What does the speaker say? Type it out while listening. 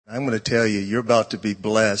I'm going to tell you, you're about to be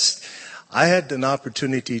blessed. I had an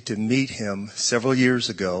opportunity to meet him several years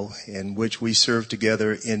ago, in which we served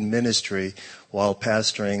together in ministry while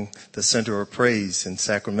pastoring the Center of Praise in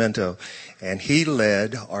Sacramento. And he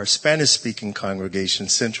led our Spanish-speaking congregation,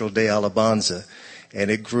 Central de Alabanza.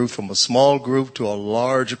 And it grew from a small group to a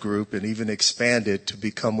large group and even expanded to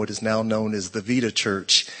become what is now known as the Vita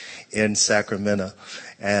Church in Sacramento.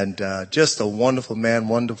 And just a wonderful man,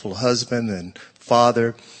 wonderful husband and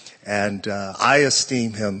father. And I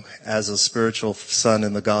esteem him as a spiritual son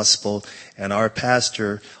in the gospel. And our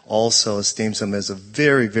pastor also esteems him as a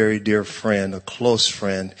very, very dear friend, a close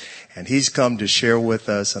friend. And he's come to share with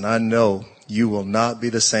us. And I know you will not be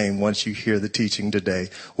the same once you hear the teaching today.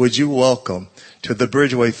 Would you welcome to the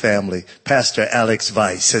Bridgeway family, Pastor Alex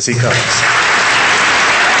Weiss, as he comes.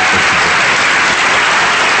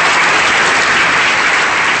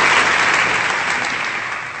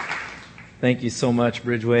 Thank you so much,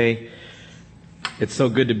 Bridgeway. It's so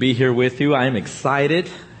good to be here with you. I am excited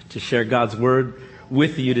to share God's Word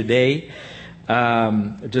with you today.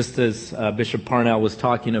 Just as Bishop Parnell was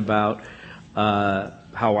talking about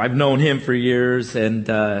how I've known him for years, and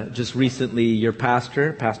just recently your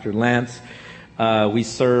pastor, Pastor Lance, we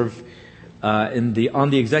serve on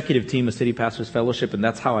the executive team of City Pastors Fellowship, and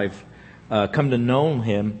that's how I've come to know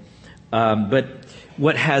him. But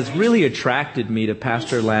what has really attracted me to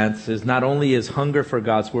Pastor Lance is not only his hunger for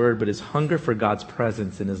God's Word, but his hunger for God's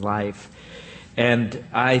presence in his life. And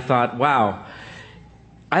I thought, wow,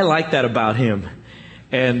 I like that about him.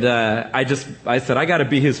 And I said, I got to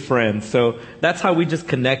be his friend. So that's how we just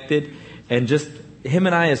connected. And just him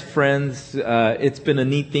and I as friends, it's been a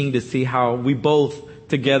neat thing to see how we both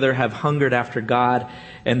together have hungered after God.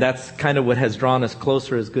 And that's kind of what has drawn us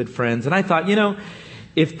closer as good friends. And I thought,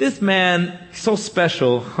 if this man, so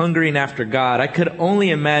special, hungering after God, I could only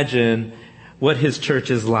imagine what his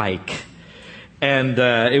church is like. And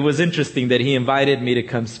it was interesting that he invited me to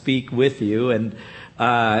come speak with you. And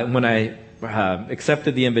when I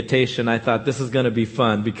accepted the invitation, I thought this is going to be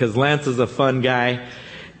fun because Lance is a fun guy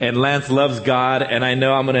and Lance loves God. And I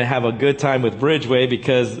know I'm going to have a good time with Bridgeway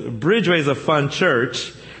because Bridgeway is a fun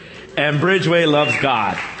church and Bridgeway loves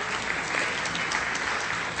God.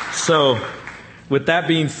 So, with that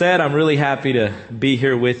being said, I'm really happy to be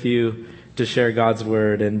here with you to share God's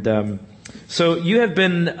Word. And so you have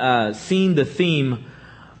been seeing the theme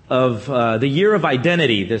of the year of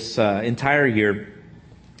identity this entire year.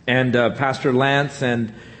 And Pastor Lance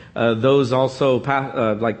and those also,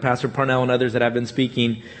 like Pastor Parnell and others that have been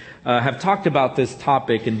speaking, have talked about this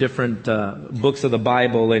topic in different books of the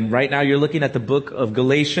Bible. And right now you're looking at the book of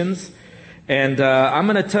Galatians. And I'm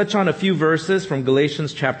going to touch on a few verses from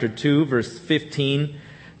Galatians chapter 2, verse 15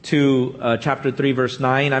 to chapter 3, verse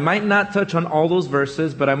 9. I might not touch on all those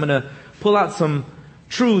verses, but I'm going to pull out some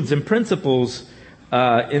truths and principles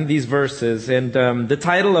in these verses. And the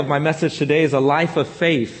title of my message today is A Life of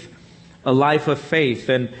Faith. A Life of Faith.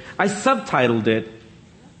 And I subtitled it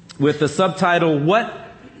with the subtitle, What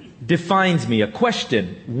Defines Me? A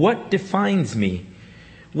question. What defines me?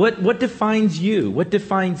 What defines you? What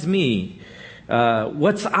defines me?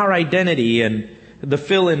 What's our identity? And the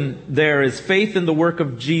fill-in there is faith in the work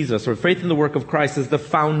of Jesus, or faith in the work of Christ is the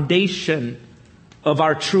foundation of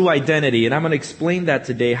our true identity. And I'm going to explain that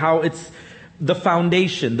today, how it's the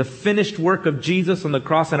foundation, the finished work of Jesus on the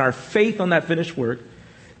cross, and our faith on that finished work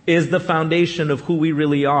is the foundation of who we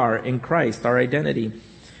really are in Christ, our identity.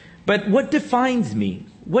 But what defines me?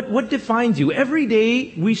 What defines you? Every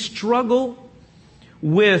day we struggle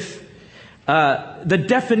with the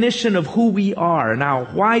definition of who we are. Now,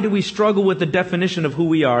 why do we struggle with the definition of who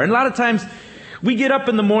we are? And a lot of times we get up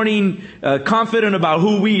in the morning confident about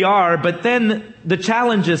who we are, but then the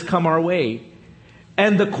challenges come our way.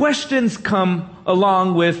 And the questions come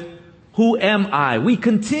along with, who am I? We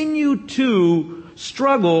continue to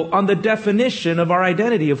struggle on the definition of our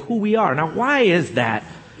identity, of who we are. Now, why is that?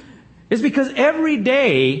 It's because every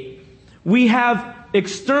day we have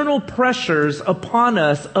external pressures upon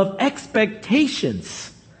us of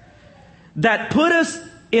expectations that put us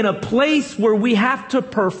in a place where we have to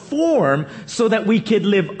perform so that we could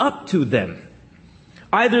live up to them.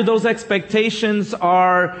 Either those expectations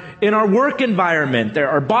are in our work environment. There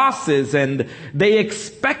are bosses and they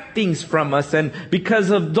expect things from us. And because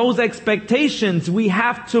of those expectations, we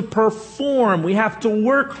have to perform. We have to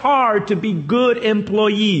work hard to be good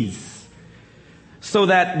employees so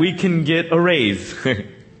that we can get a raise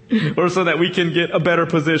or so that we can get a better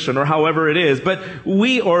position or however it is.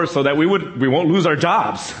 Or so that we won't lose our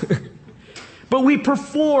jobs. But we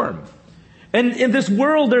perform. And in this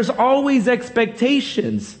world, there's always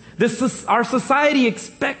expectations. Our society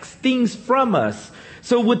expects things from us.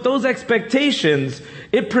 So with those expectations,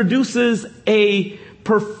 it produces a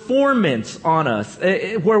performance on us,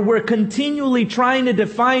 where we're continually trying to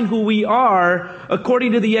define who we are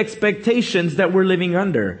according to the expectations that we're living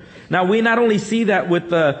under. Now, we not only see that with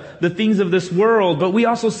the things of this world, but we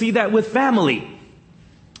also see that with family.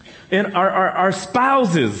 And our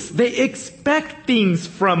spouses, they expect things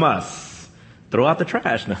from us. Throw out the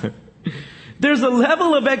trash now. There's a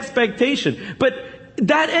level of expectation, but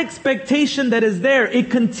that expectation that is there, it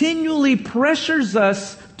continually pressures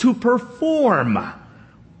us to perform.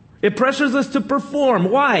 It pressures us to perform.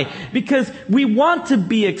 Why? Because we want to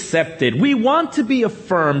be accepted. We want to be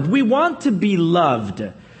affirmed. We want to be loved.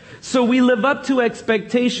 So we live up to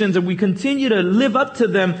expectations, and we continue to live up to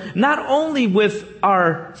them, not only with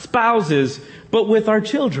our spouses, but with our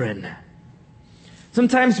children.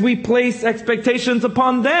 Sometimes we place expectations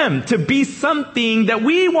upon them to be something that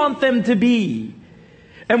we want them to be.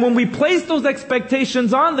 And when we place those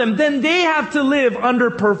expectations on them, then they have to live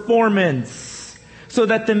under performance so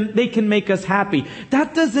that they can make us happy.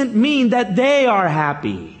 That doesn't mean that they are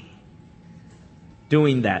happy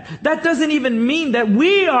doing that. That doesn't even mean that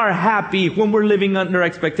we are happy when we're living under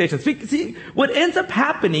expectations. See, what ends up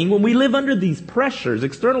happening when we live under these pressures,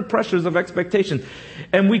 external pressures of expectations,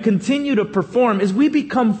 and we continue to perform, is we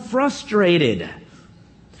become frustrated.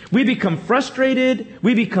 We become frustrated,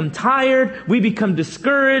 we become tired, we become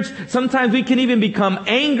discouraged. Sometimes we can even become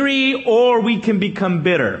angry, or we can become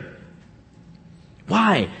bitter.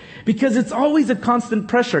 Why? Because it's always a constant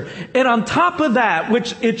pressure. And on top of that,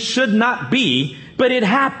 which it should not be, but it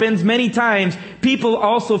happens many times, people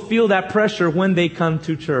also feel that pressure when they come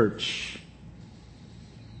to church.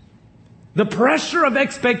 The pressure of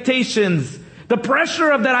expectations, the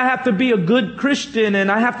pressure of that I have to be a good Christian,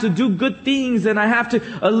 and I have to do good things, and I have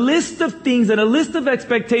a list of things and a list of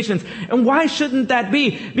expectations. And why shouldn't that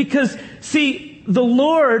be? Because, see, the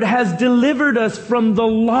Lord has delivered us from the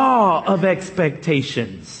law of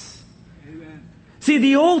expectations. Amen. See,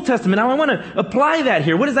 the Old Testament, now I want to apply that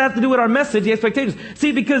here. What does that have to do with our message, the expectations?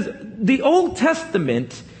 See, because the Old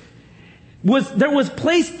Testament there was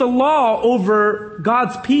placed the law over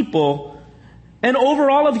God's people and over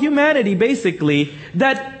all of humanity, basically,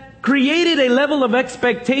 that created a level of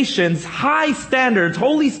expectations, high standards,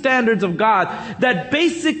 holy standards of God, that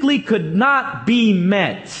basically could not be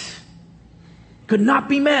met. Could not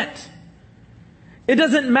be met. It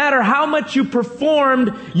doesn't matter how much you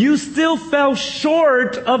performed, you still fell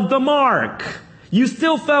short of the mark. You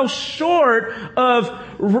still fell short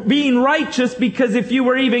of being righteous, because if you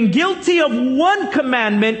were even guilty of one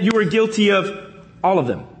commandment, you were guilty of all of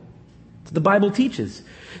them. The Bible teaches.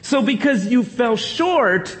 So because you fell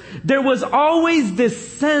short, there was always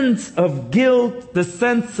this sense of guilt, the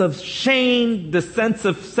sense of shame, the sense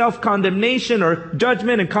of self-condemnation or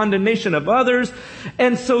judgment and condemnation of others.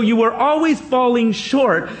 And so you were always falling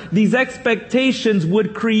short. These expectations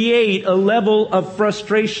would create a level of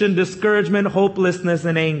frustration, discouragement, hopelessness,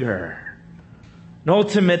 and anger. And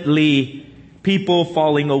ultimately, people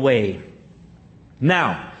falling away.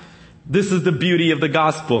 Now, this is the beauty of the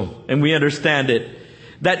gospel, and we understand it.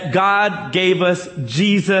 That God gave us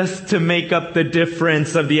Jesus to make up the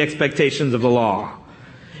difference of the expectations of the law.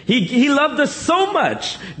 He loved us so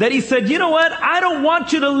much that He said, you know what? I don't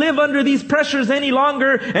want you to live under these pressures any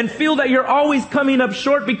longer and feel that you're always coming up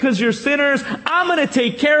short because you're sinners. I'm going to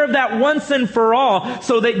take care of that once and for all,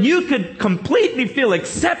 so that you could completely feel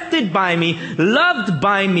accepted by me, loved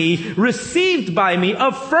by me, received by me,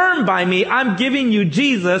 affirmed by me. I'm giving you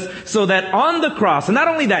Jesus so that on the cross, and not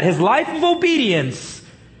only that, His life of obedience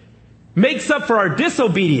makes up for our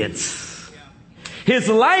disobedience. His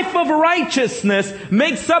life of righteousness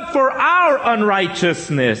makes up for our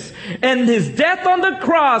unrighteousness. And His death on the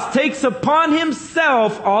cross takes upon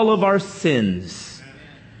Himself all of our sins.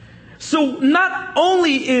 So not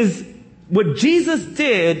only is what Jesus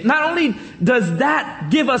did, not only does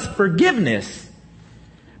that give us forgiveness,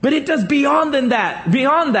 but it does beyond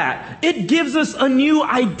that. It gives us a new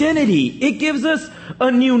identity. It gives us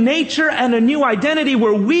a new nature and a new identity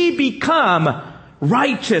where we become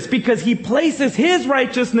righteous because He places His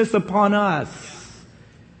righteousness upon us.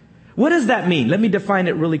 What does that mean? Let me define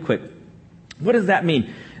it really quick. What does that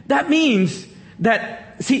mean? That means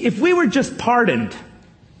that, see, if we were just pardoned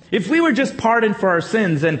for our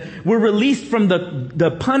sins and we're released from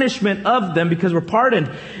the punishment of them because we're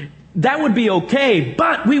pardoned, that would be okay,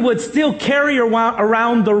 but we would still carry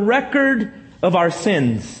around the record of our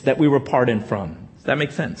sins that we were pardoned from. Does that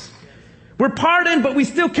make sense? We're pardoned, but we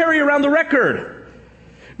still carry around the record.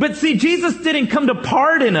 But see, Jesus didn't come to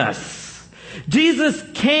pardon us. Jesus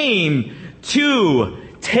came to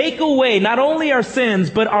take away not only our sins,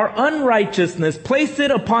 but our unrighteousness, place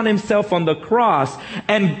it upon himself on the cross,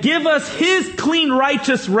 and give us his clean,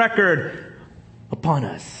 righteous record upon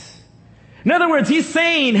us. In other words, he's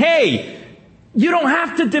saying, hey, you don't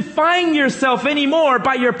have to define yourself anymore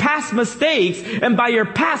by your past mistakes and by your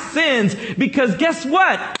past sins, because guess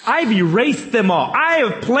what? I've erased them all. I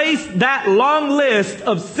have placed that long list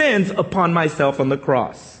of sins upon myself on the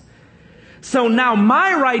cross. So now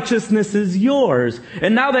my righteousness is yours.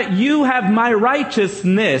 And now that you have my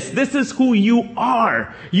righteousness, this is who you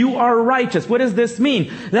are. You are righteous. What does this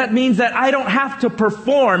mean? That means that I don't have to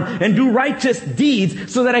perform and do righteous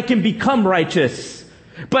deeds so that I can become righteous.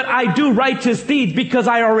 But I do righteous deeds because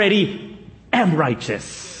I already am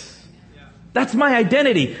righteous. That's my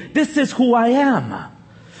identity. This is who I am.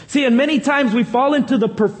 See, and many times we fall into the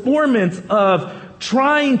performance of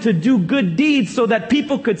trying to do good deeds so that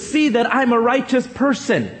people could see that I'm a righteous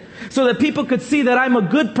person. So that people could see that I'm a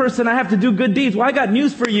good person. I have to do good deeds. Well, I got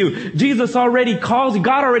news for you. Jesus already calls you.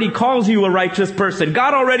 God already calls you a righteous person.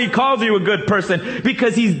 God already calls you a good person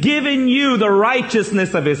because he's given you the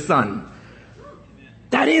righteousness of his son.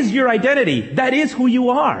 That is your identity. That is who you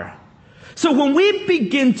are. So when we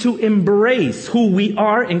begin to embrace who we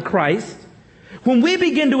are in Christ, when we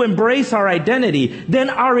begin to embrace our identity, then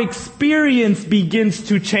our experience begins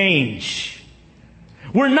to change.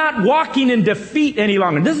 We're not walking in defeat any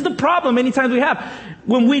longer. This is the problem many times we have.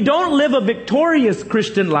 When we don't live a victorious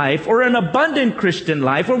Christian life or an abundant Christian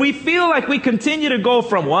life, where we feel like we continue to go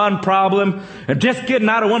from one problem and just getting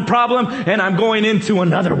out of one problem and I'm going into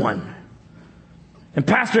another one. And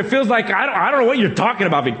Pastor, it feels like I don't know what you're talking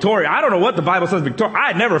about, Victoria. I don't know what the Bible says, Victoria.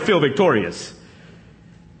 I never feel victorious.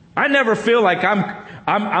 I never feel like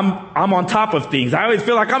I'm on top of things. I always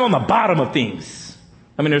feel like I'm on the bottom of things.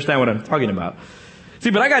 I mean, understand what I'm talking about.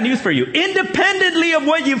 See, but I got news for you. Independently of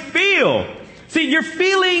what you feel. See, your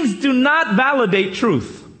feelings do not validate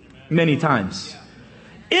truth many times.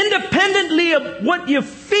 Independently of what you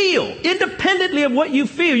feel. Independently of what you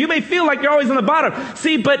feel. You may feel like you're always on the bottom.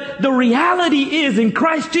 See, but the reality is in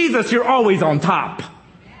Christ Jesus, you're always on top.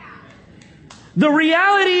 The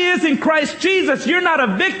reality is in Christ Jesus, you're not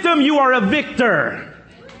a victim, you are a victor.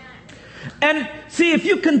 And see, if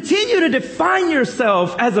you continue to define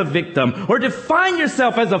yourself as a victim, or define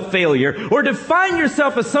yourself as a failure, or define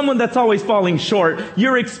yourself as someone that's always falling short,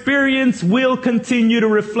 your experience will continue to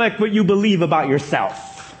reflect what you believe about yourself.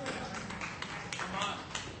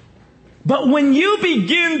 But when you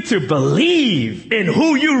begin to believe in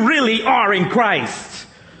who you really are in Christ,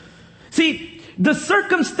 see, the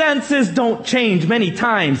circumstances don't change many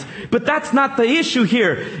times, but that's not the issue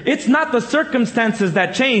here. It's not the circumstances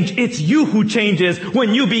that change. It's you who changes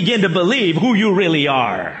when you begin to believe who you really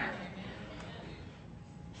are.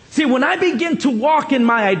 See, when I begin to walk in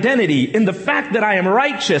my identity, in the fact that I am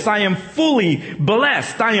righteous, I am fully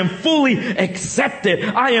blessed, I am fully accepted,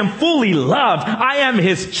 I am fully loved, I am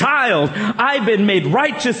his child, I've been made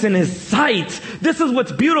righteous in his sight. This is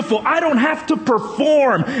what's beautiful. I don't have to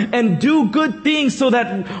perform and do good things so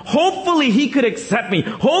that hopefully he could accept me.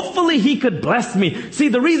 Hopefully he could bless me. See,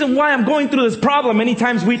 the reason why I'm going through this problem many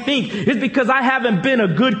times we think is because I haven't been a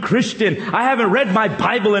good Christian. I haven't read my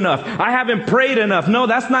Bible enough. I haven't prayed enough. No,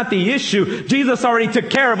 that's not the issue. Jesus already took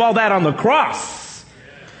care of all that on the cross.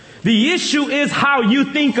 The issue is how you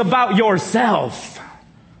think about yourself.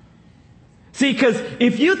 See, because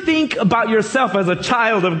if you think about yourself as a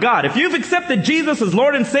child of God, if you've accepted Jesus as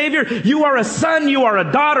Lord and Savior, you are a son, you are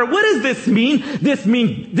a daughter. What does this mean? This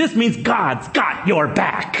means God's got your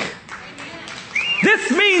back. This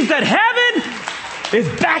means that heaven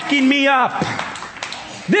is backing me up.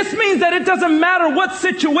 This means that it doesn't matter what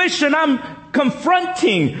situation I'm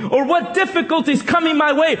confronting or what difficulties coming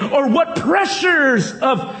my way or what pressures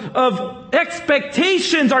of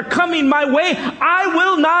expectations are coming my way. I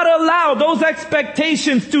will not allow those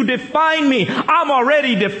expectations to define me. I'm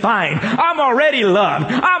already defined. I'm already loved.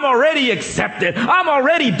 I'm already accepted. I'm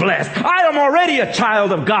already blessed. I am already a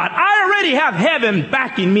child of God. I already have heaven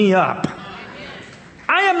backing me up.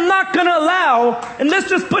 I am not going to allow, and let's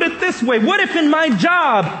just put it this way. What if in my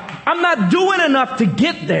job, I'm not doing enough to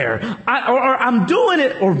get there? Or I'm doing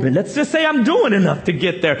it, or let's just say I'm doing enough to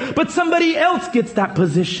get there, but somebody else gets that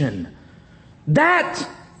position. That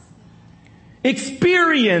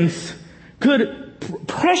experience could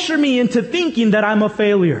pressure me into thinking that I'm a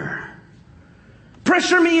failure.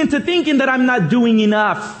 Pressure me into thinking that I'm not doing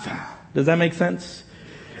enough. Does that make sense?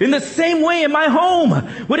 In the same way in my home,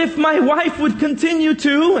 what if my wife would continue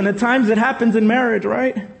to, and at times it happens in marriage,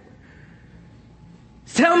 right?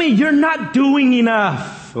 Tell me you're not doing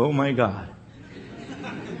enough. Oh my God.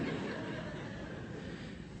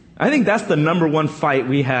 I think that's the number one fight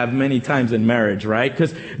we have many times in marriage, right?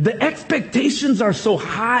 Because the expectations are so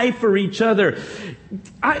high for each other.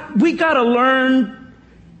 We gotta learn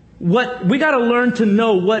to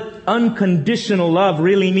know what unconditional love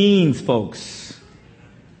really means, folks.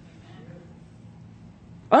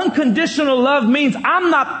 Unconditional love means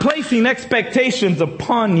I'm not placing expectations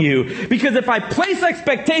upon you. Because if I place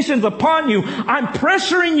expectations upon you, I'm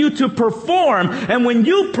pressuring you to perform. And when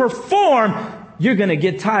you perform, you're going to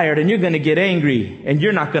get tired and you're going to get angry and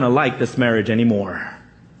you're not going to like this marriage anymore.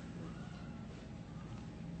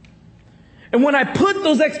 And when I put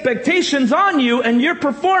those expectations on you and you're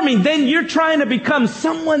performing, then you're trying to become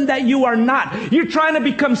someone that you are not. You're trying to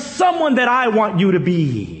become someone that I want you to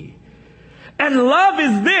be. And love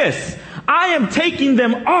is this. I am taking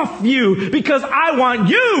them off you because I want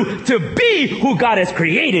you to be who God has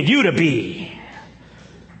created you to be.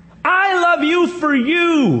 I love you for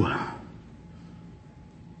you.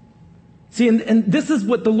 See, and this is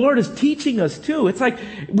what the Lord is teaching us too. It's like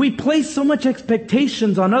we place so much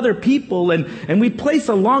expectations on other people and we place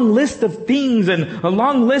a long list of things and a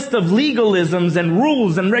long list of legalisms and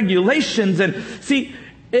rules and regulations. And see,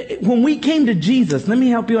 when we came to Jesus, let me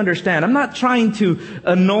help you understand. I'm not trying to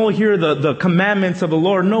annul here the commandments of the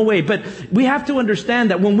Lord. No way. But we have to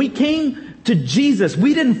understand that when we came to Jesus,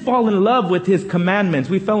 we didn't fall in love with His commandments.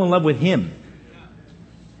 We fell in love with Him.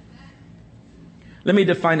 Let me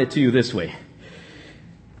define it to you this way.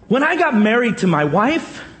 When I got married to my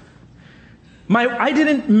wife, I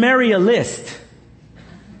didn't marry a list.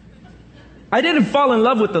 I didn't fall in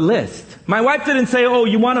love with the list. My wife didn't say, oh,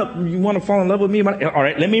 you want to fall in love with me? All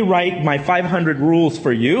right, let me write my 500 rules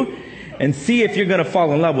for you and see if you're going to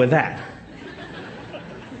fall in love with that.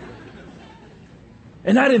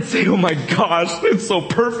 And I didn't say, oh my gosh, it's so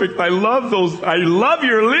perfect. I love those. I love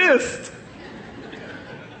your list.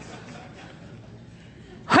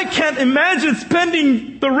 I can't imagine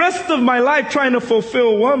spending the rest of my life trying to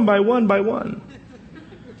fulfill one by one by one.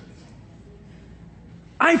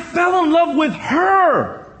 I fell in love with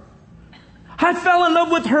her. I fell in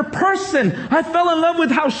love with her person. I fell in love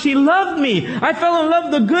with how she loved me. I fell in love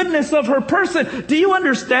with the goodness of her person. Do you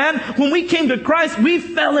understand? When we came to Christ, we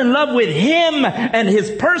fell in love with Him and His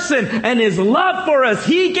person and His love for us.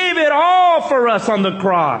 He gave it all for us on the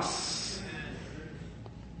cross.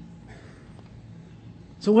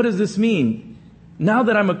 So what does this mean? Now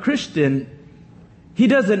that I'm a Christian, He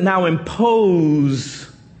doesn't now impose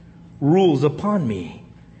rules upon me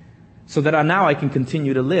so that now I can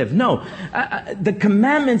continue to live. No, the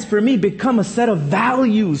commandments for me become a set of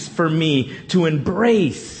values for me to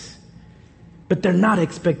embrace. But they're not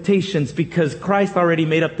expectations because Christ already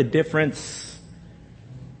made up the difference.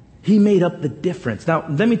 He made up the difference. Now,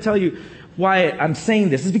 let me tell you why I'm saying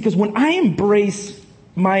this. Is because when I embrace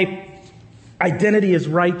my identity as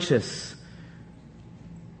righteous,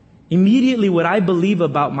 immediately what I believe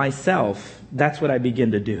about myself, that's what I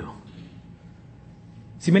begin to do.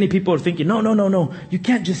 See, many people are thinking, no. You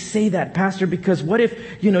can't just say that, Pastor, because what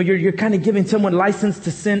if, you're kind of giving someone license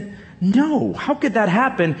to sin? No. How could that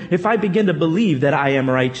happen if I begin to believe that I am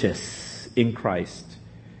righteous in Christ?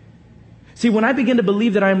 See, when I begin to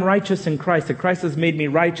believe that I am righteous in Christ, that Christ has made me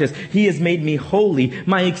righteous, He has made me holy,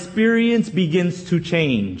 my experience begins to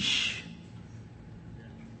change.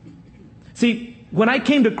 See, when I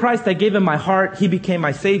came to Christ, I gave Him my heart. He became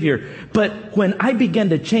my Savior. But when I began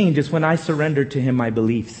to change is when I surrendered to Him my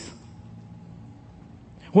beliefs.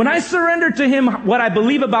 When I surrender to Him what I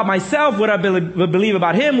believe about myself, what I believe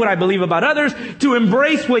about Him, what I believe about others, to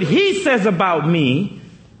embrace what He says about me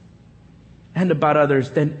and about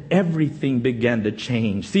others, then everything began to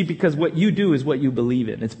change. See, because what you do is what you believe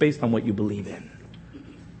in. It's based on what you believe in.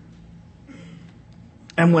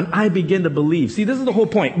 And when I begin to believe, see, this is the whole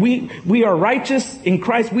point. We are righteous in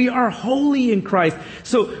Christ. We are holy in Christ.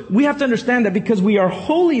 So we have to understand that because we are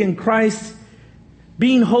holy in Christ,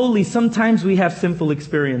 being holy, sometimes we have sinful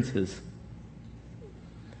experiences.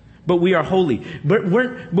 But we are holy. But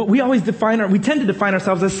we always we tend to define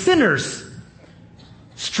ourselves as sinners,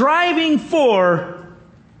 striving for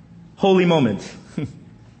holy moments.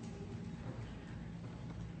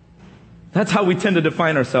 That's how we tend to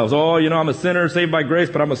define ourselves. Oh, I'm a sinner saved by grace,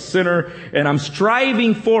 but I'm a sinner and I'm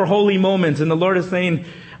striving for holy moments. And the Lord is saying,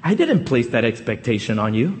 I didn't place that expectation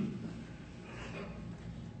on you.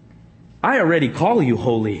 I already call you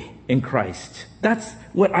holy in Christ. That's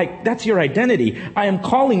your identity. I am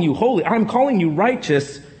calling you holy. I'm calling you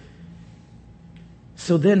righteous.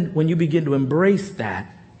 So then when you begin to embrace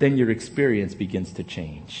that, then your experience begins to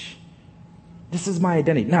change. This is my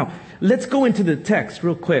identity. Now, let's go into the text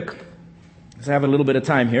real quick. I have a little bit of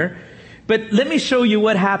time here. But let me show you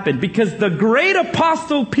what happened. Because the great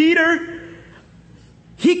apostle Peter,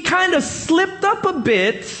 he kind of slipped up a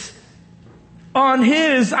bit on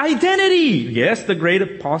his identity. Yes, the great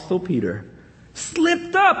apostle Peter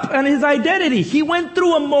slipped up on his identity. He went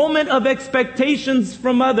through a moment of expectations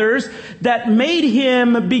from others that made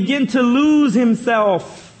him begin to lose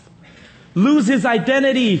himself, lose his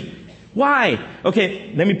identity. Why?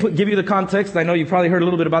 Okay, let me give you the context. I know you probably heard a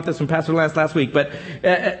little bit about this from Pastor Lance last week, but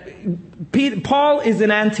Paul is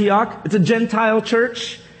in Antioch. It's a Gentile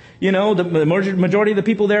church. You know, the majority of the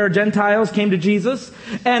people there are Gentiles, came to Jesus.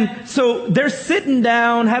 And so they're sitting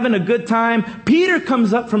down, having a good time. Peter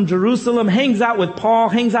comes up from Jerusalem, hangs out with Paul,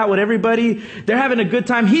 hangs out with everybody. They're having a good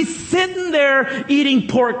time. He's sitting there eating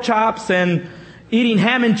pork chops and eating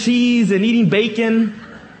ham and cheese and eating bacon.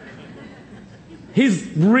 He's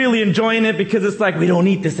really enjoying it because it's like, we don't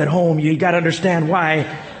eat this at home. You got to understand why.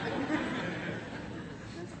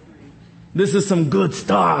 This is some good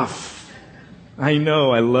stuff. I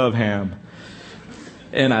know, I love ham.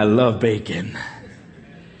 And I love bacon.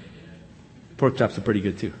 Pork chops are pretty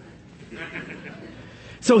good too.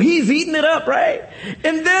 So he's eating it up, right?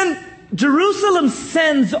 And then Jerusalem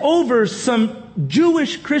sends over some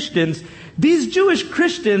Jewish Christians. These Jewish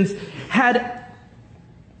Christians had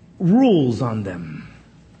rules on them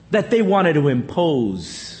that they wanted to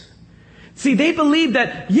impose. See, they believed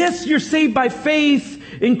that, yes, you're saved by faith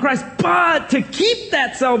in Christ, but to keep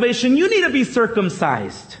that salvation, you need to be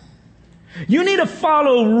circumcised. You need to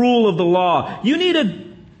follow rule of the law. You need to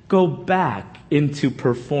go back into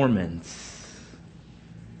performance.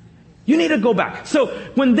 You need to go back. So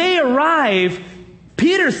when they arrive,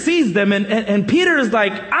 Peter sees them and Peter is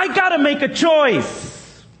like, I gotta make a choice.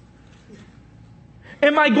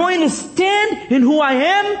 Am I going to stand in who I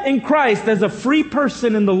am in Christ as a free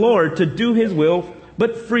person in the Lord to do His will,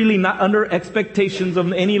 but freely, not under expectations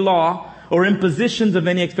of any law or impositions of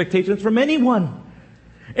any expectations from anyone?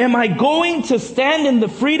 Am I going to stand in the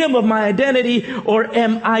freedom of my identity, or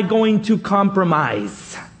am I going to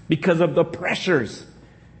compromise because of the pressures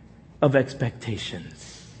of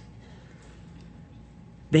expectations?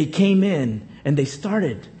 They came in and they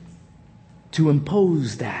started to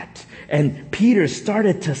impose that. And Peter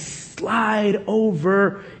started to slide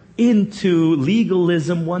over into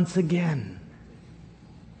legalism once again.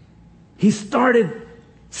 He started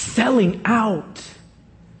selling out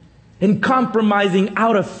and compromising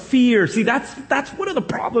out of fear. See, that's one of the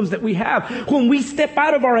problems that we have when we step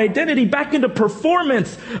out of our identity back into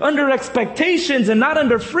performance, under expectations and not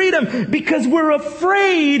under freedom, because we're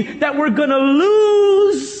afraid that we're going to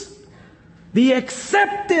lose the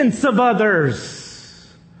acceptance of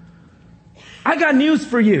others. I got news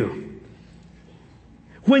for you.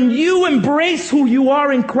 When you embrace who you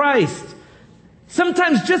are in Christ,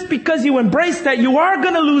 sometimes just because you embrace that, you are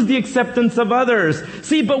going to lose the acceptance of others.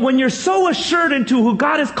 See, but when you're so assured into who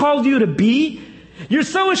God has called you to be, you're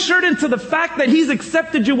so assured into the fact that He's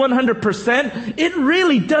accepted you 100%, it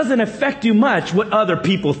really doesn't affect you much what other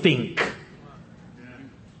people think.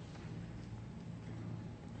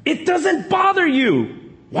 It doesn't bother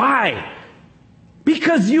you. Why?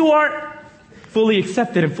 Because you are fully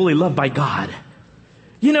accepted and fully loved by God.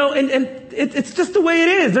 You know, and it's just the way it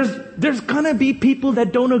is. There's gonna be people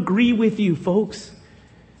that don't agree with you, folks.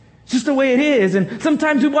 It's just the way it is. And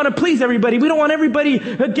sometimes we want to please everybody. We don't want everybody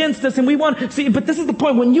against us. And we want, see, but this is the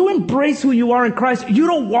point. When you embrace who you are in Christ, you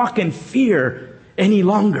don't walk in fear any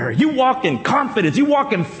longer. You walk in confidence. You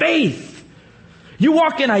walk in faith. You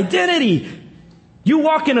walk in identity. You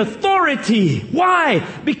walk in authority. Why?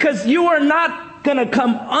 Because you are not going to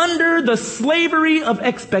come under the slavery of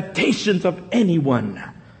expectations of anyone.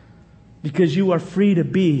 Because you are free to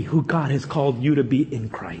be who God has called you to be in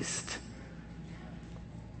Christ.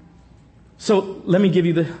 So let me give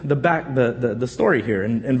you the story here.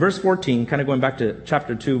 In verse 14, kind of going back to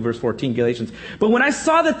chapter 2, verse 14, Galatians. But when I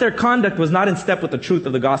saw that their conduct was not in step with the truth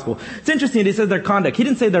of the gospel. It's interesting, he says their conduct. He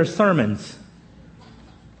didn't say their sermons.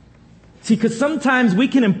 See, because sometimes we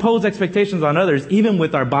can impose expectations on others even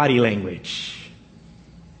with our body language.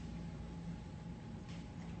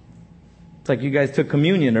 It's like you guys took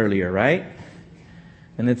communion earlier, right?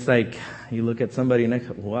 And it's like you look at somebody next,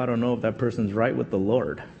 well, I don't know if that person's right with the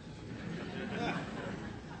Lord.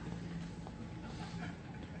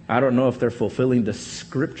 I don't know if they're fulfilling the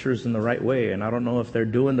scriptures in the right way, and I don't know if they're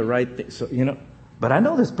doing the right thing. So, you know, but I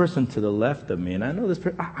know this person to the left of me, and I know this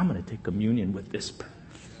person. I'm going to take communion with this person.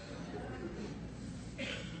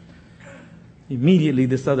 Immediately,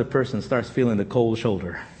 this other person starts feeling the cold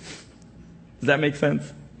shoulder. Does that make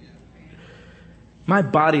sense? My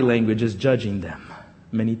body language is judging them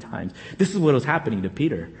many times. This is what was happening to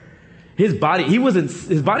Peter. His body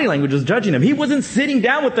language was judging him. He wasn't sitting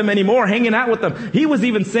down with them anymore, hanging out with them. He was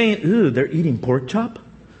even saying, "Ooh, they're eating pork chop.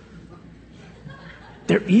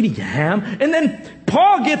 They're eating ham." And then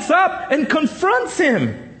Paul gets up and confronts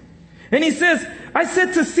him. And he says, "I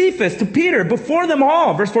said to Cephas," to Peter, "before them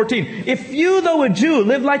all," verse 14, "if you, though a Jew,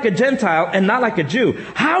 live like a Gentile and not like a Jew,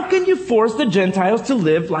 how can you force the Gentiles to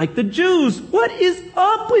live like the Jews? What is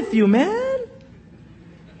up with you, man?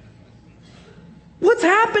 What's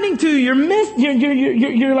happening to you?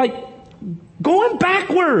 You're like going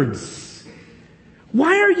backwards.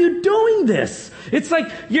 Why are you doing this?" It's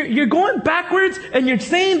like you're going backwards and you're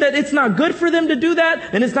saying that it's not good for them to do that,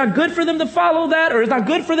 and it's not good for them to follow that, or it's not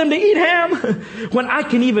good for them to eat ham, when I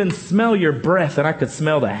can even smell your breath and I could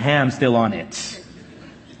smell the ham still on it.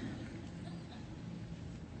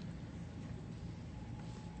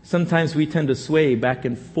 Sometimes we tend to sway back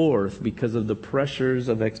and forth because of the pressures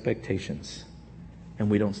of expectations. And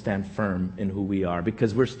we don't stand firm in who we are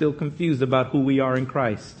because we're still confused about who we are in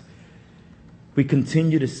Christ. We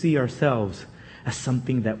continue to see ourselves as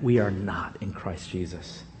something that we are not in Christ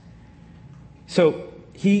Jesus. So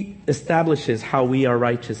he establishes how we are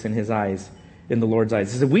righteous in his eyes, in the Lord's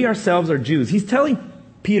eyes. He said, we ourselves are Jews. He's telling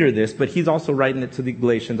Peter this, but he's also writing it to the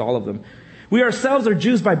Galatians, all of them. We ourselves are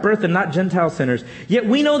Jews by birth and not Gentile sinners. Yet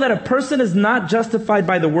we know that a person is not justified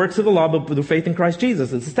by the works of the law, but through faith in Christ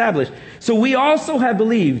Jesus. It's established. So we also have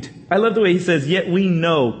believed. I love the way he says, yet we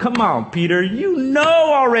know. Come on, Peter. You know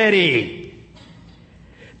already.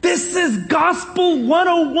 This is Gospel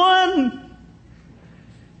 101.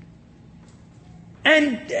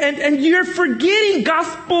 And you're forgetting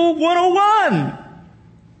Gospel 101.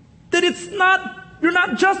 That you're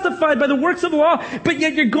not justified by the works of the law, but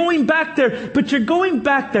yet you're going back there. But you're going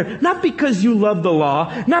back there not because you love the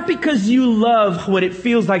law, not because you love what it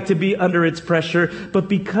feels like to be under its pressure, but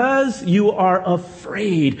because you are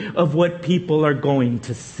afraid of what people are going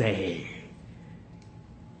to say.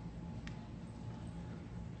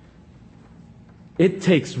 It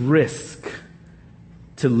takes risk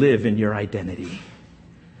to live in your identity.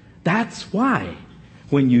 That's why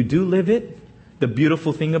when you do live it, the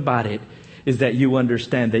beautiful thing about it is that you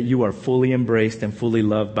understand that you are fully embraced and fully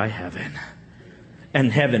loved by heaven.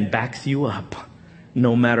 And heaven backs you up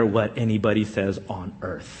no matter what anybody says on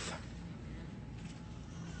earth.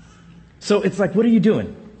 So it's like, what are you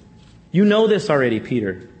doing? You know this already,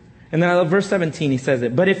 Peter. And then I love verse 17, he says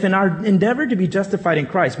it. But if in our endeavor to be justified in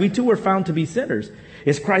Christ, we too were found to be sinners,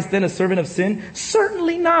 is Christ then a servant of sin?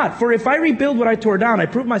 Certainly not. For if I rebuild what I tore down, I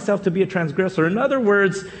prove myself to be a transgressor. In other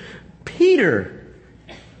words, Peter,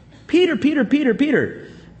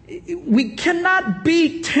 we cannot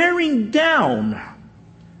be tearing down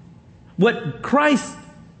what Christ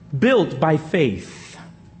built by faith,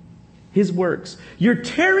 his works. You're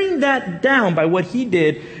tearing that down by what he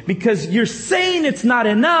did because you're saying it's not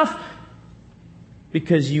enough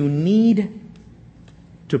because you need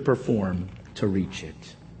to perform to reach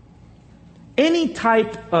it. Any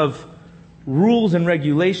type of rules and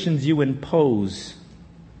regulations you impose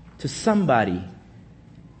to somebody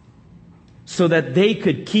so that they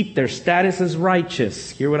could keep their status as righteous.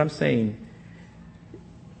 Hear what I'm saying?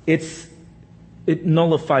 It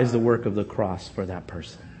nullifies the work of the cross for that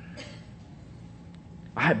person.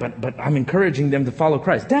 But I'm encouraging them to follow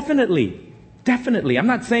Christ. Definitely. I'm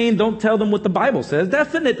not saying don't tell them what the Bible says.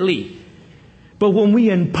 Definitely. But when we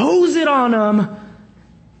impose it on them,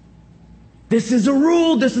 this is a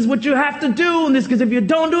rule. This is what you have to do. And this, because if you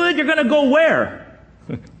don't do it, you're going to go where?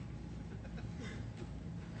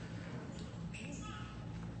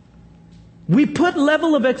 We put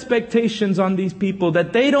level of expectations on these people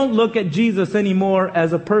that they don't look at Jesus anymore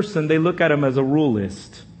as a person. They look at him as a rule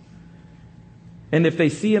list. And if they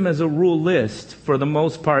see him as a rule list, for the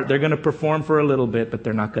most part, they're going to perform for a little bit, but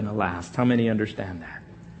they're not going to last. How many understand that?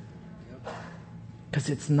 Because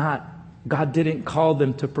it's not, God didn't call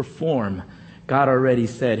them to perform. God already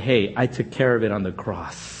said, hey, I took care of it on the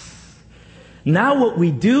cross. Now what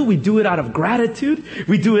we do it out of gratitude.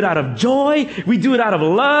 We do it out of joy. We do it out of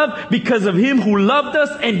love because of him who loved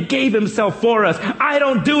us and gave himself for us. I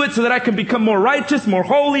don't do it so that I can become more righteous, more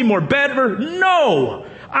holy, more better. No!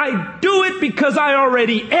 I do it because I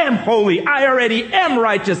already am holy. I already am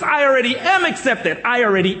righteous. I already am accepted. I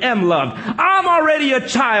already am loved. I'm already a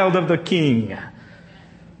child of the King.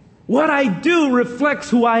 What I do reflects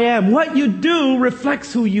who I am. What you do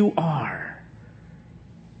reflects who you are.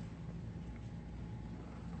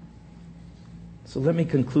 So let me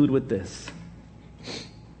conclude with this.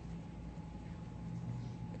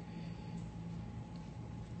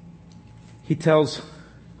 He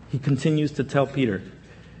continues to tell Peter,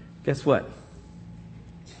 guess what?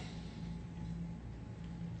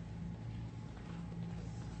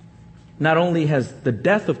 not only has the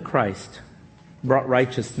death of Christ brought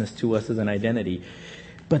righteousness to us as an identity,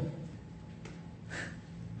 but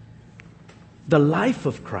the life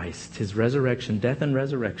of Christ, His resurrection, death and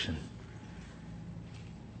resurrection,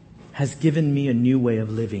 has given me a new way of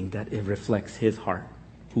living that it reflects His heart,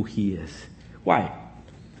 who He is. Why?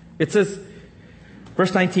 It says,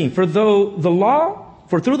 verse 19, For through the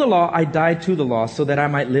law I died to the law so that I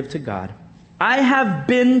might live to God. I have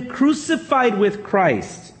been crucified with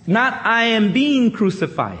Christ, not I am being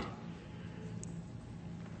crucified.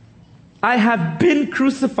 I have been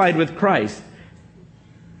crucified with Christ.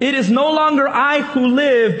 It is no longer I who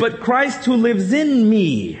live, but Christ who lives in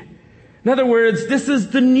me. In other words, this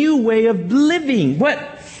is the new way of living.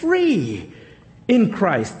 What? Free in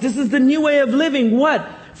Christ. This is the new way of living. What?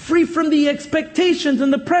 Free from the expectations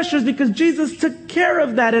and the pressures, because Jesus took care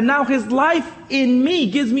of that. And now His life in me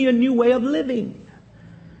gives me a new way of living.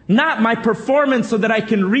 Not my performance so that I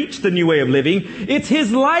can reach the new way of living. It's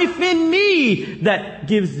His life in me that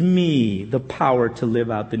gives me the power to live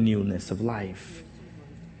out the newness of life.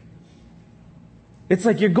 It's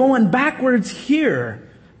like you're going backwards here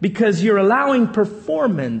because you're allowing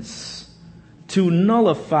performance to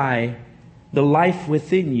nullify the life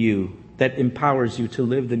within you that empowers you to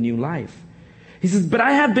live the new life. He says, but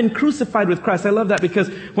I have been crucified with Christ. I love that because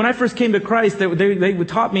when I first came to Christ, they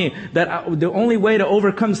taught me that the only way to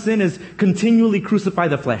overcome sin is continually crucify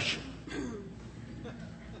the flesh.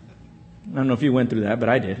 I don't know if you went through that, but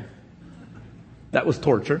I did. That was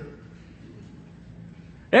torture.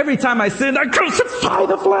 Every time I sinned, I crucify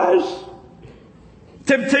the flesh.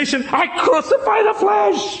 Temptation, I crucify the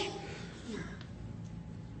flesh.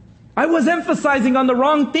 I was emphasizing on the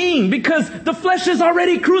wrong thing because the flesh is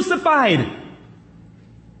already crucified.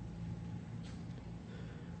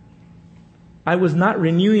 I was not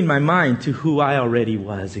renewing my mind to who I already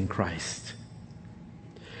was in Christ.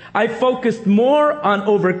 I focused more on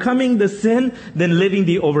overcoming the sin than living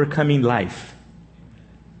the overcoming life.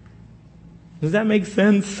 Does that make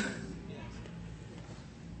sense?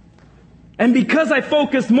 And because I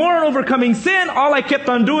focused more on overcoming sin, all I kept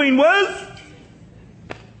on doing was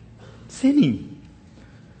sinning.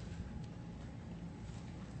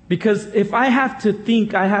 Because if I have to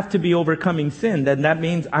think I have to be overcoming sin, then that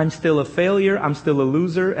means I'm still a failure, I'm still a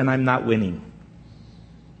loser, and I'm not winning.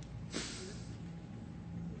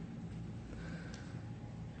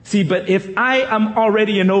 See, but if I am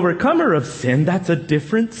already an overcomer of sin, that's a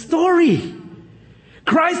different story.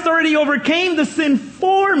 Christ already overcame the sin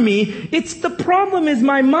for me. It's the problem is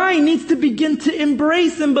my mind needs to begin to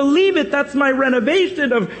embrace and believe it. That's my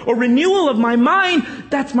renovation or renewal of my mind.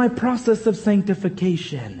 That's my process of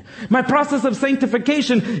sanctification. My process of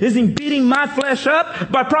sanctification isn't beating my flesh up.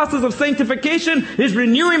 My process of sanctification is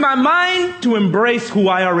renewing my mind to embrace who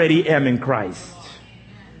I already am in Christ.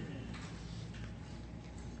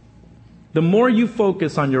 The more you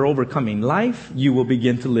focus on your overcoming life, you will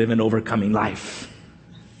begin to live an overcoming life.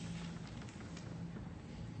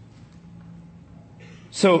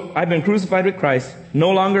 So, I've been crucified with Christ.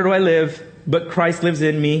 No longer do I live, but Christ lives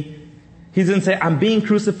in me. He doesn't say, I'm being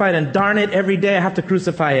crucified and darn it, every day I have to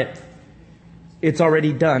crucify it. It's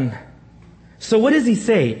already done. So what does he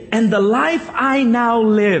say? And the life I now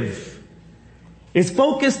live is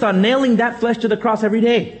focused on nailing that flesh to the cross every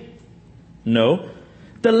day. No.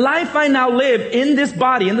 The life I now live in this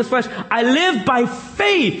body, in this flesh, I live by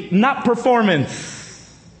faith, not performance.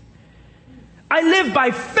 I live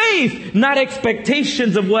by faith, not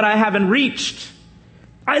expectations of what I haven't reached.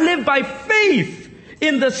 I live by faith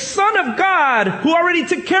in the Son of God who already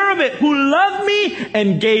took care of it, who loved me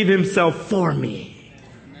and gave Himself for me.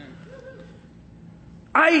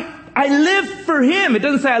 I live for Him. It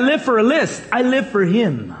doesn't say I live for a list. I live for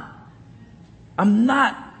Him. I'm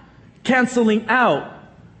not canceling out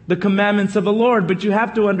the commandments of the Lord, but you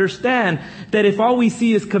have to understand that if all we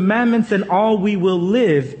see is commandments, then all we will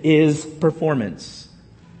live is performance.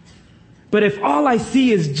 But if all I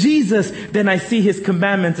see is Jesus, then I see His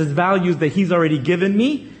commandments as values that He's already given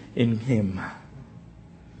me in Him.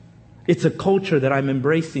 It's a culture that I'm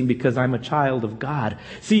embracing because I'm a child of God.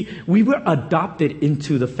 See, we were adopted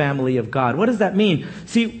into the family of God. What does that mean?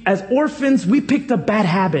 See, as orphans, we picked up bad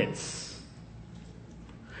habits.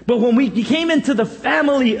 But when we came into the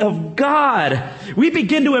family of God, we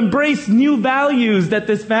begin to embrace new values that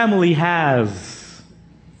this family has.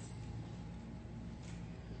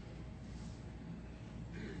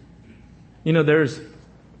 You know, there's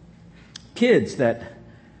kids that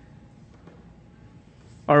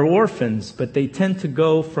are orphans, but they tend to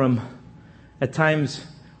go from, at times,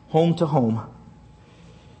 home to home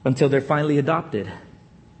until they're finally adopted.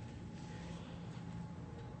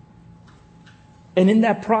 And in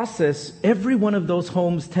that process, every one of those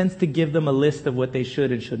homes tends to give them a list of what they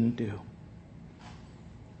should and shouldn't do.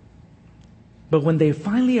 But when they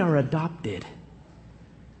finally are adopted,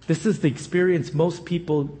 this is the experience most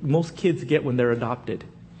kids get when they're adopted.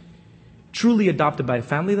 Truly adopted by a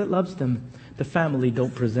family that loves them, the family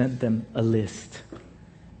don't present them a list.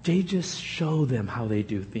 They just show them how they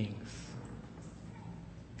do things.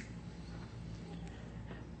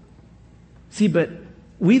 See, but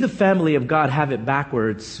we, the family of God, have it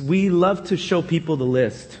backwards. We love to show people the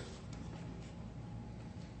list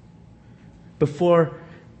before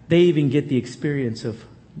they even get the experience of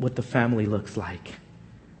what the family looks like.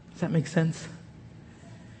 Does that make sense?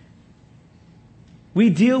 We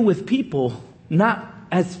deal with people not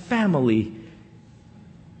as family.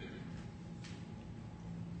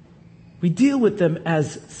 We deal with them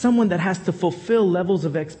as someone that has to fulfill levels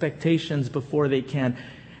of expectations before they can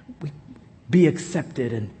be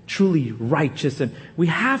accepted and truly righteous. And we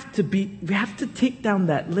have to take down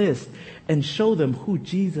that list and show them who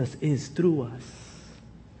Jesus is through us.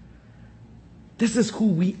 This is who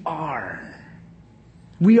we are.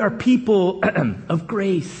 We are people of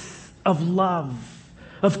grace, of love,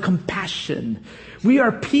 of compassion. We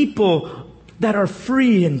are people that are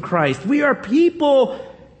free in Christ. We are people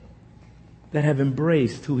that have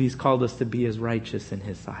embraced who He's called us to be as righteous in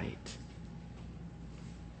His sight.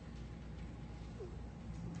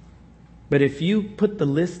 But if you put the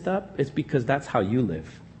list up, it's because that's how you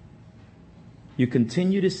live. You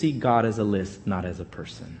continue to see God as a list, not as a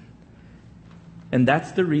person. And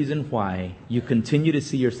that's the reason why you continue to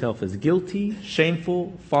see yourself as guilty,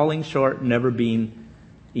 shameful, falling short, never being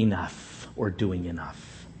enough or doing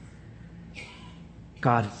enough.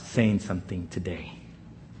 God's saying something today.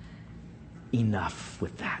 Enough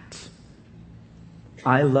with that.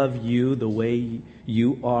 I love you the way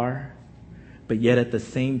you are, but yet at the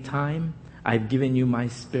same time, I've given you my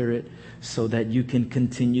Spirit so that you can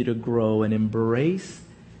continue to grow and embrace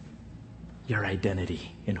your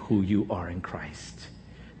identity in who you are in Christ.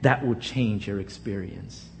 That will change your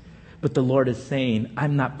experience. But the Lord is saying,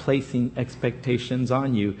 I'm not placing expectations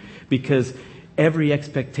on you because every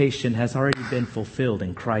expectation has already been fulfilled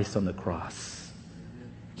in Christ on the cross.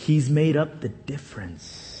 He's made up the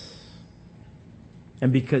difference.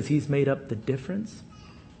 And because He's made up the difference,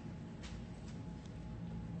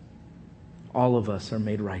 all of us are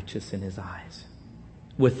made righteous in His eyes.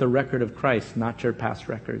 With the record of Christ, not your past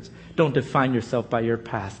records. Don't define yourself by your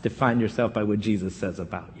past. Define yourself by what Jesus says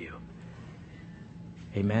about you.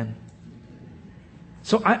 Amen.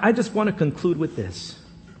 So I just want to conclude with this.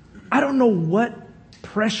 I don't know what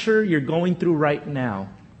pressure you're going through right now.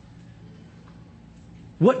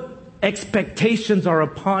 What expectations are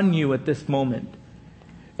upon you at this moment.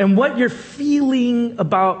 And what you're feeling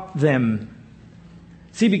about them.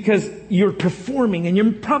 See, because you're performing and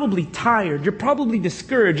you're probably tired. You're probably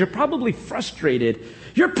discouraged. You're probably frustrated.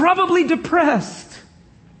 You're probably depressed.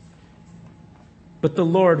 But the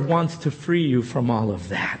Lord wants to free you from all of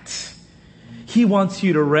that. He wants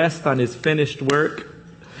you to rest on His finished work.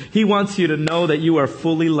 He wants you to know that you are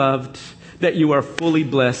fully loved, that you are fully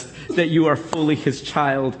blessed, that you are fully His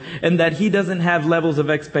child, and that He doesn't have levels of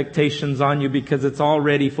expectations on you because it's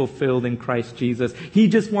already fulfilled in Christ Jesus. He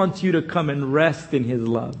just wants you to come and rest in His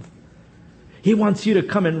love. He wants you to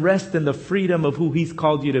come and rest in the freedom of who He's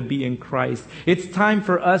called you to be in Christ. It's time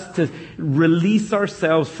for us to release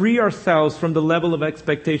ourselves, free ourselves from the level of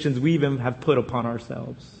expectations we even have put upon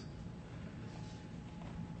ourselves.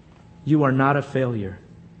 You are not a failure.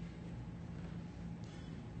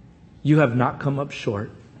 You have not come up short.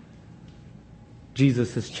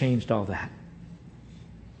 Jesus has changed all that.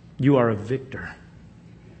 You are a victor.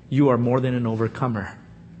 You are more than an overcomer.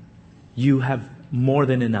 You have more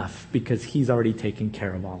than enough because He's already taken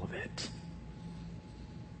care of all of it.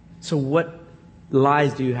 So what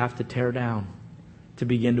lies do you have to tear down to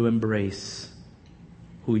begin to embrace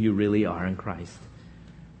who you really are in Christ?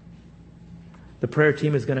 The prayer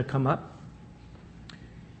team is going to come up.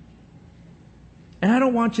 And I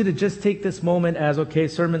don't want you to just take this moment as, okay,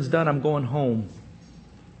 sermon's done, I'm going home.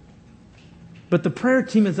 But the prayer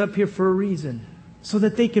team is up here for a reason, so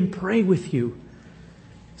that they can pray with you.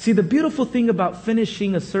 See, the beautiful thing about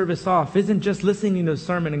finishing a service off isn't just listening to a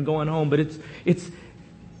sermon and going home, but it's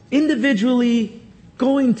individually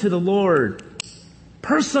going to the Lord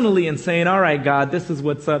personally and saying, all right, God, this is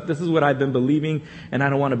what's up. This is what I've been believing, and I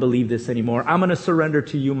don't want to believe this anymore. I'm going to surrender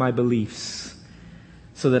to you my beliefs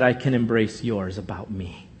so that I can embrace yours about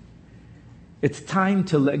me. It's time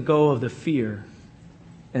to let go of the fear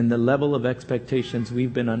and the level of expectations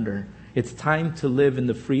we've been under. It's time to live in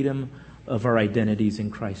the freedom of our identities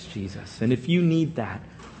in Christ Jesus. And if you need that,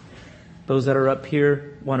 Those that are up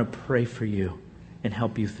here want to pray for you and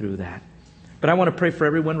help you through that. But I want to pray for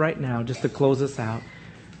everyone right now, just to close us out.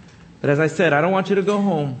 But as I said, I don't want you to go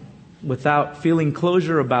home without feeling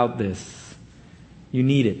closure about this. You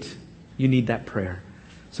need it. You need that prayer.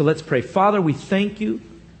 So let's pray. Father, we thank you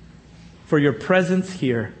for your presence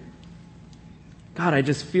here. God, I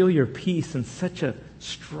just feel your peace in such a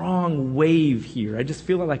strong wave here. I just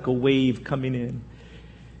feel like a wave coming in.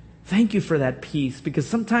 Thank you for that peace, because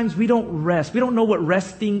sometimes we don't rest. We don't know what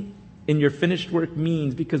resting in your finished work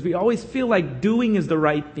means, because we always feel like doing is the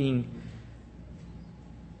right thing.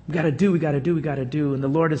 We got to do. And the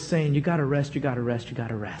Lord is saying, you got to rest, you got to rest, you got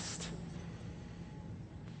to rest.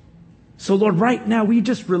 So Lord, right now we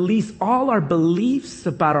just release all our beliefs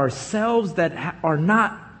about ourselves that are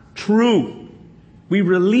not true. We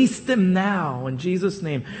release them now in Jesus'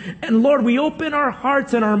 name. And Lord, we open our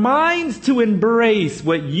hearts and our minds to embrace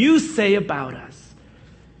what you say about us.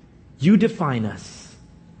 You define us.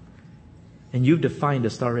 And you've defined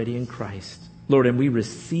us already in Christ. Lord, and we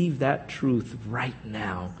receive that truth right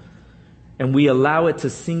now. And we allow it to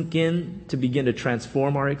sink in to begin to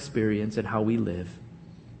transform our experience and how we live.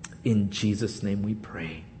 In Jesus' name we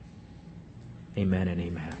pray. Amen and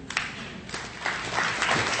amen.